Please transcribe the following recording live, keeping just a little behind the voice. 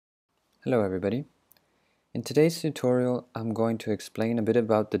Hello everybody. In today's tutorial I'm going to explain a bit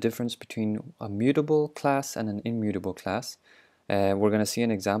about the difference between a mutable class and an immutable class. We're going to see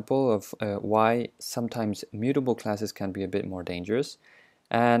an example of why sometimes mutable classes can be a bit more dangerous,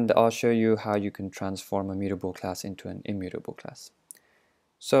 and I'll show you how you can transform a mutable class into an immutable class.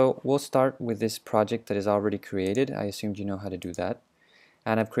 So we'll start with this project that is already created. I assumed you know how to do that.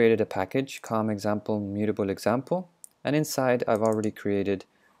 And I've created a package, com.example mutable example, and inside I've already created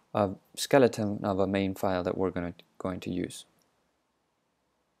a skeleton of a main file that we're going to use.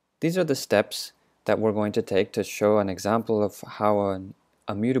 These are the steps that we're going to take to show an example of how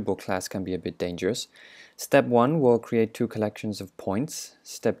a mutable class can be a bit dangerous. Step 1 will create two collections of points.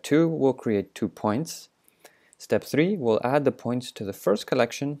 Step 2 will create 2 points. Step 3 will add the points to the first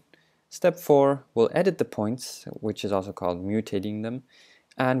collection. Step 4 will edit the points, which is also called mutating them,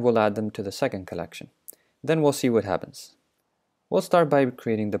 and we'll add them to the second collection. Then we'll see what happens. We'll start by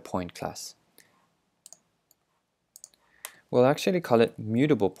creating the point class. We'll actually call it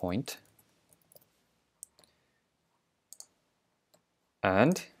mutable point,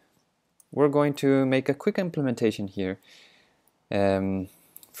 and we're going to make a quick implementation here.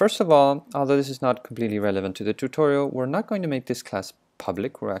 First of all, although this is not completely relevant to the tutorial, we're not going to make this class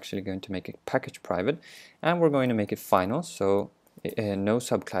public. We're actually going to make it package private, and we're going to make it final, so no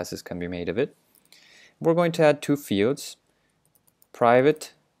subclasses can be made of it. We're going to add two fields,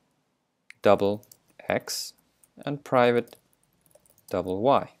 private double x and private double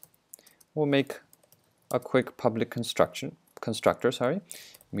y. We'll make a quick public constructor,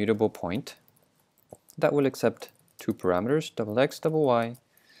 mutable point, that will accept two parameters, double x, double y,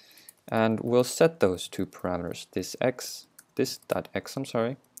 and we'll set those two parameters. This dot x,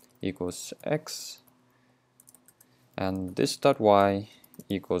 equals x, and this dot y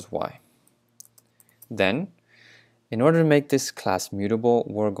equals y. Then, in order to make this class mutable,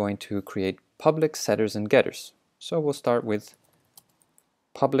 we're going to create public setters and getters. So we'll start with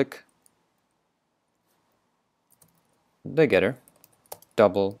public the getter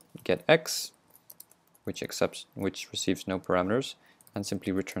double get x, which receives no parameters and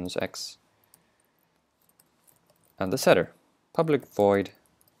simply returns x, and the setter public void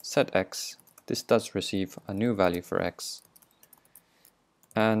set x. This does receive a new value for x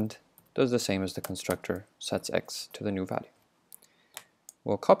and does the same as the constructor, sets x to the new value.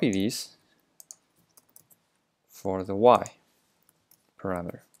 We'll copy these for the y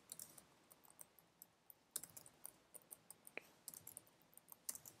parameter.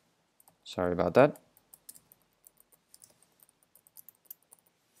 Sorry about that.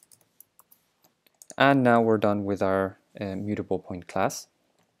 And now we're done with our mutable point class.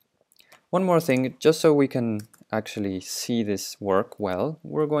 One more thing, just so we can actually see this work well,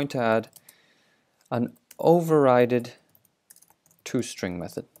 we're going to add an overrided toString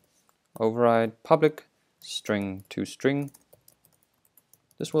method. Override public string toString.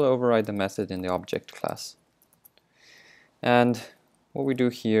 This will override the method in the object class. And what we do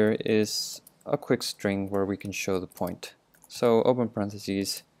here is a quick string where we can show the point. So open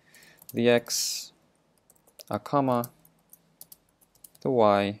parentheses, the x, a comma, the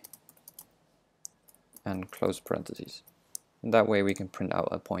y, and close parentheses. And that way we can print out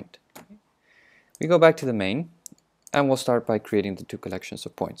a point. We go back to the main, and we'll start by creating the two collections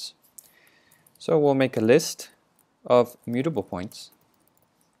of points. So we'll make a list of mutable points.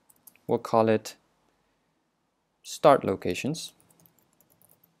 We'll call it start locations,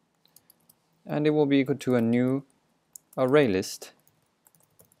 and it will be equal to a new array list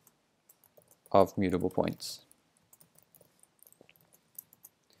of mutable points.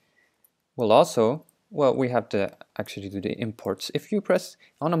 We'll also, we have to actually do the imports. If you press,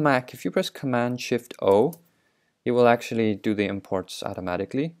 on a Mac, if you press Command-Shift-O, it will actually do the imports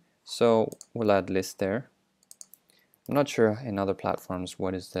automatically. So we'll add list there. I'm not sure in other platforms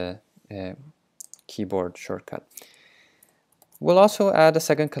what is the keyboard shortcut. We'll also add a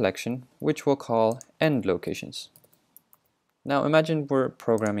second collection, which we'll call end locations. Now imagine we're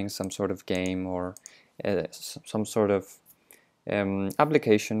programming some sort of game or some sort of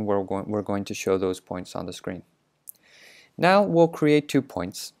application where we're going to show those points on the screen. Now we'll create 2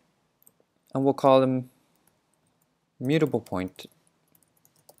 points, and we'll call them mutable point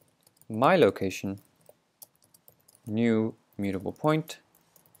my location, new mutable point.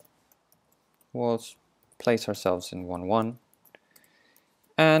 We'll place ourselves in 1, 1,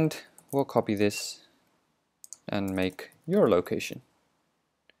 and we'll copy this and make your location,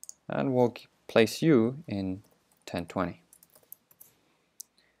 and we'll place you in 10, 20.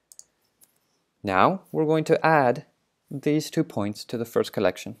 Now we're going to add these 2 points to the first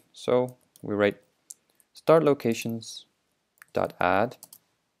collection. So we write start locations dot add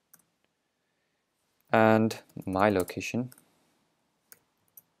and my location,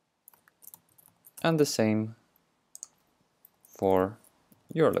 and the same for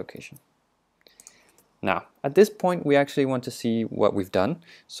your location. Now, at this point, we actually want to see what we've done.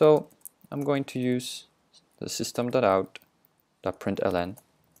 So I'm going to use the system.out.println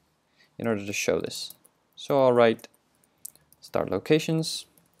in order to show this. So I'll write start locations,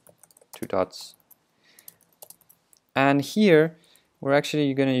 two dots. And here, we're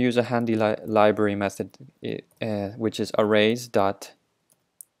actually going to use a handy library method, which is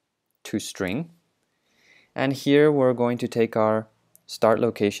arrays.toString. And here we're going to take our start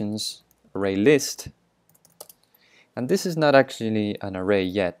locations array list. And this is not actually an array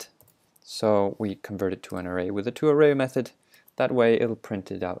yet. So we convert it to an array with a toArray method. That way it'll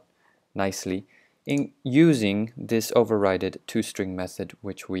print it out nicely in using this overrided toString method,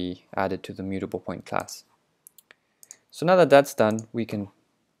 which we added to the mutable point class. So now that that's done, we can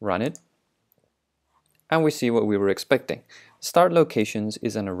run it. And we see what we were expecting. Start locations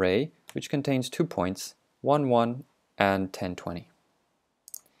is an array which contains 2 points, 1, 1 and 10, 20.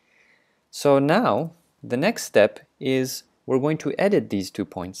 So now the next step is we're going to edit these 2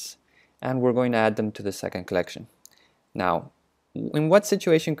 points and we're going to add them to the second collection. Now, in what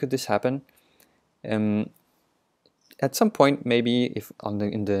situation could this happen? At some point, maybe if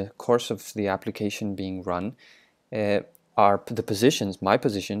in the course of the application being run, the positions, my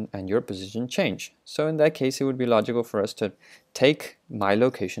position and your position, change. So in that case, it would be logical for us to take my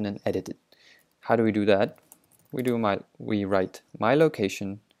location and edit it. How do we do that? We write my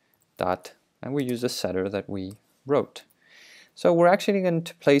location dot, and we use the setter that we wrote. So we're actually going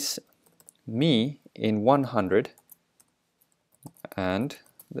to place me in 100 and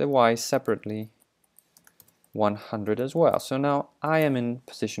the y separately 100 as well. So now I am in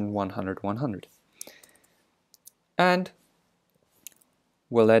position 100, 100. And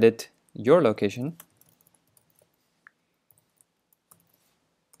we'll edit your location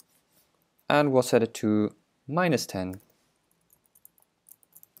and we'll set it to -10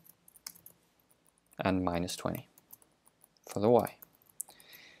 and -20 for the y.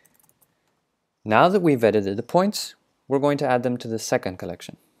 Now that we've edited the points, we're going to add them to the second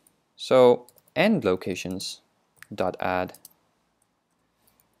collection. So end locations dot add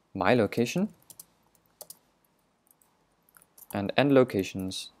my location and end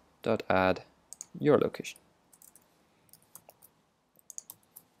locations dot add your location.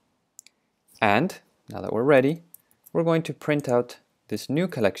 And now that we're ready, we're going to print out this new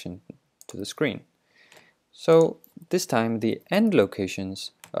collection to the screen. So this time the end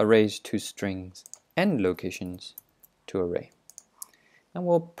locations arrays to strings end locations to array. And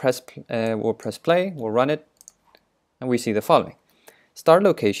we'll press play, we'll run it, and we see the following. Start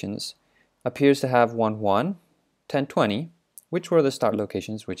locations appears to have 1, 1, 10, 20, which were the start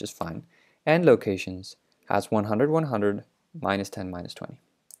locations, which is fine. End locations has 100, 100, -10, -20.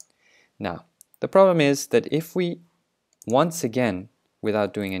 Now, the problem is that if we, once again,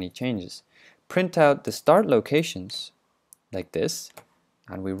 without doing any changes, print out the start locations like this,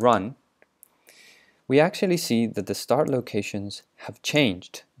 and we run, we actually see that the start locations have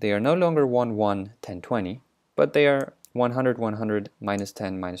changed. They are no longer 1, 1, 10, 20, but they are 100, 100,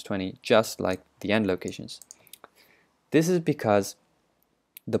 -10, -20, just like the end locations. This is because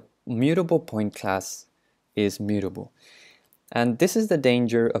the mutable point class is mutable. And this is the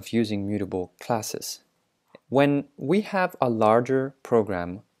danger of using mutable classes. When we have a larger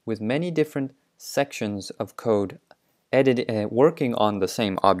program with many different sections of code working on the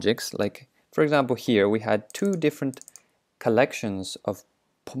same objects, like for example here we had 2 different collections of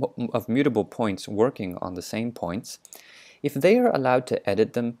mutable points working on the same points. If they are allowed to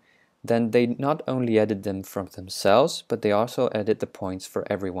edit them, then they not only edit them from themselves, but they also edit the points for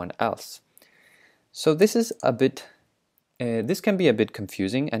everyone else. So this is a bit, this can be a bit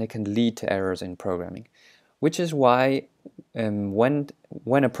confusing and it can lead to errors in programming, which is why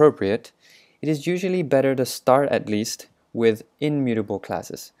when appropriate, it is usually better to start at least with immutable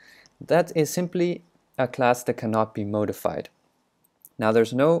classes. That is simply a class that cannot be modified. Now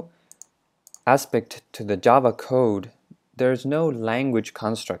there's no aspect to the Java code, there's no language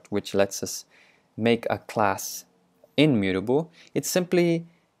construct which lets us make a class immutable. It's simply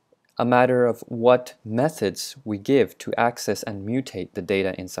a matter of what methods we give to access and mutate the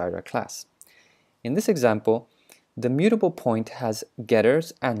data inside our class. In this example, the mutable point has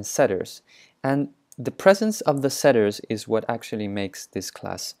getters and setters, and the presence of the setters is what actually makes this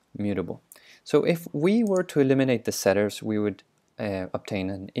class mutable. So if we were to eliminate the setters, we would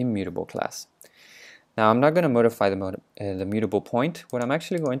obtain an immutable class. Now I'm not going to modify the mutable point. What I'm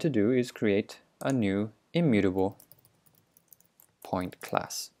actually going to do is create a new immutable point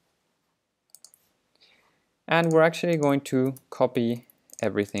class. And we're actually going to copy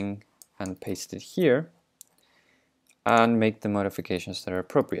everything and paste it here and make the modifications that are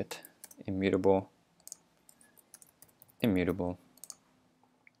appropriate. Immutable, immutable,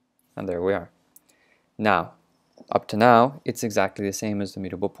 and there we are. Now, up to now, it's exactly the same as the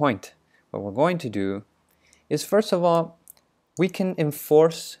mutable point. What we're going to do is, first of all, we can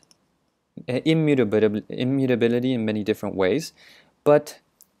enforce immutability in many different ways, but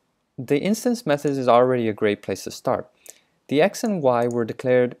the instance methods is already a great place to start. The x and y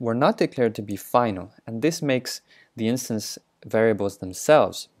were not declared to be final, and this makes the instance variables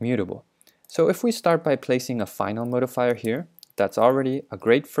themselves mutable. So if we start by placing a final modifier here, that's already a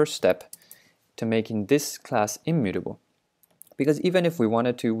great first step to making this class immutable. Because even if we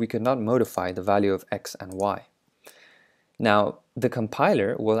wanted to, we could not modify the value of x and y. Now, the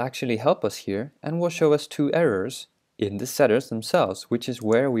compiler will actually help us here and will show us two errors in the setters themselves, which is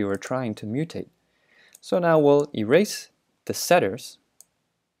where we were trying to mutate. So now we'll erase the setters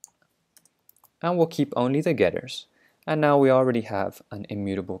and we'll keep only the getters. And now we already have an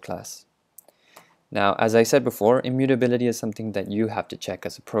immutable class. Now, as I said before, immutability is something that you have to check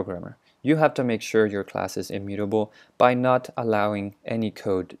as a programmer. You have to make sure your class is immutable by not allowing any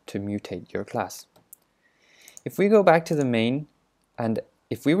code to mutate your class. If we go back to the main, and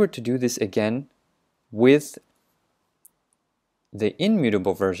if we were to do this again with the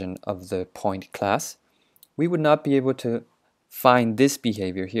immutable version of the point class, we would not be able to find this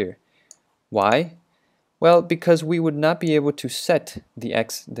behavior here. Why? Well, because we would not be able to set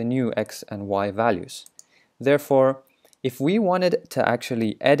the new x and y values. Therefore, if we wanted to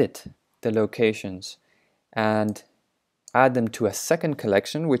actually edit the locations and add them to a second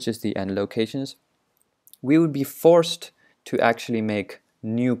collection, which is the end locations, we would be forced to actually make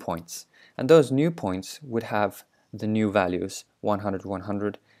new points. And those new points would have the new values 100,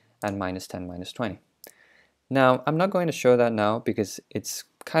 100, and -10, -20. Now, I'm not going to show that now because it's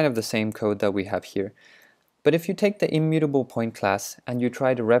kind of the same code that we have here. But if you take the immutable point class and you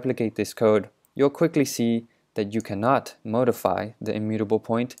try to replicate this code, you'll quickly see that you cannot modify the immutable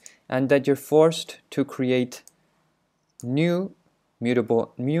point and that you're forced to create new immutable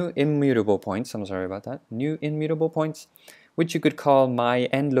points, new immutable points, which you could call my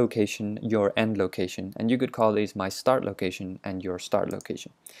end location, your end location, and you could call these my start location and your start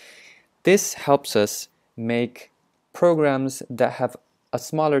location. This helps us make programs that have a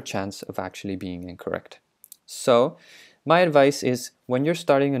smaller chance of actually being incorrect. So my advice is, when you're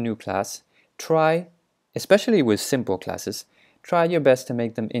starting a new class, try, especially with simple classes, try your best to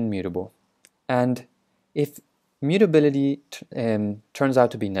make them immutable. And if mutability turns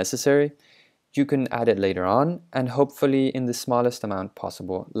out to be necessary, you can add it later on, and hopefully in the smallest amount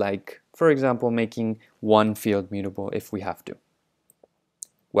possible, like, for example, making one field mutable if we have to.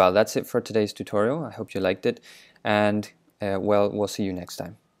 Well, that's it for today's tutorial. I hope you liked it, and well, we'll see you next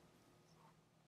time.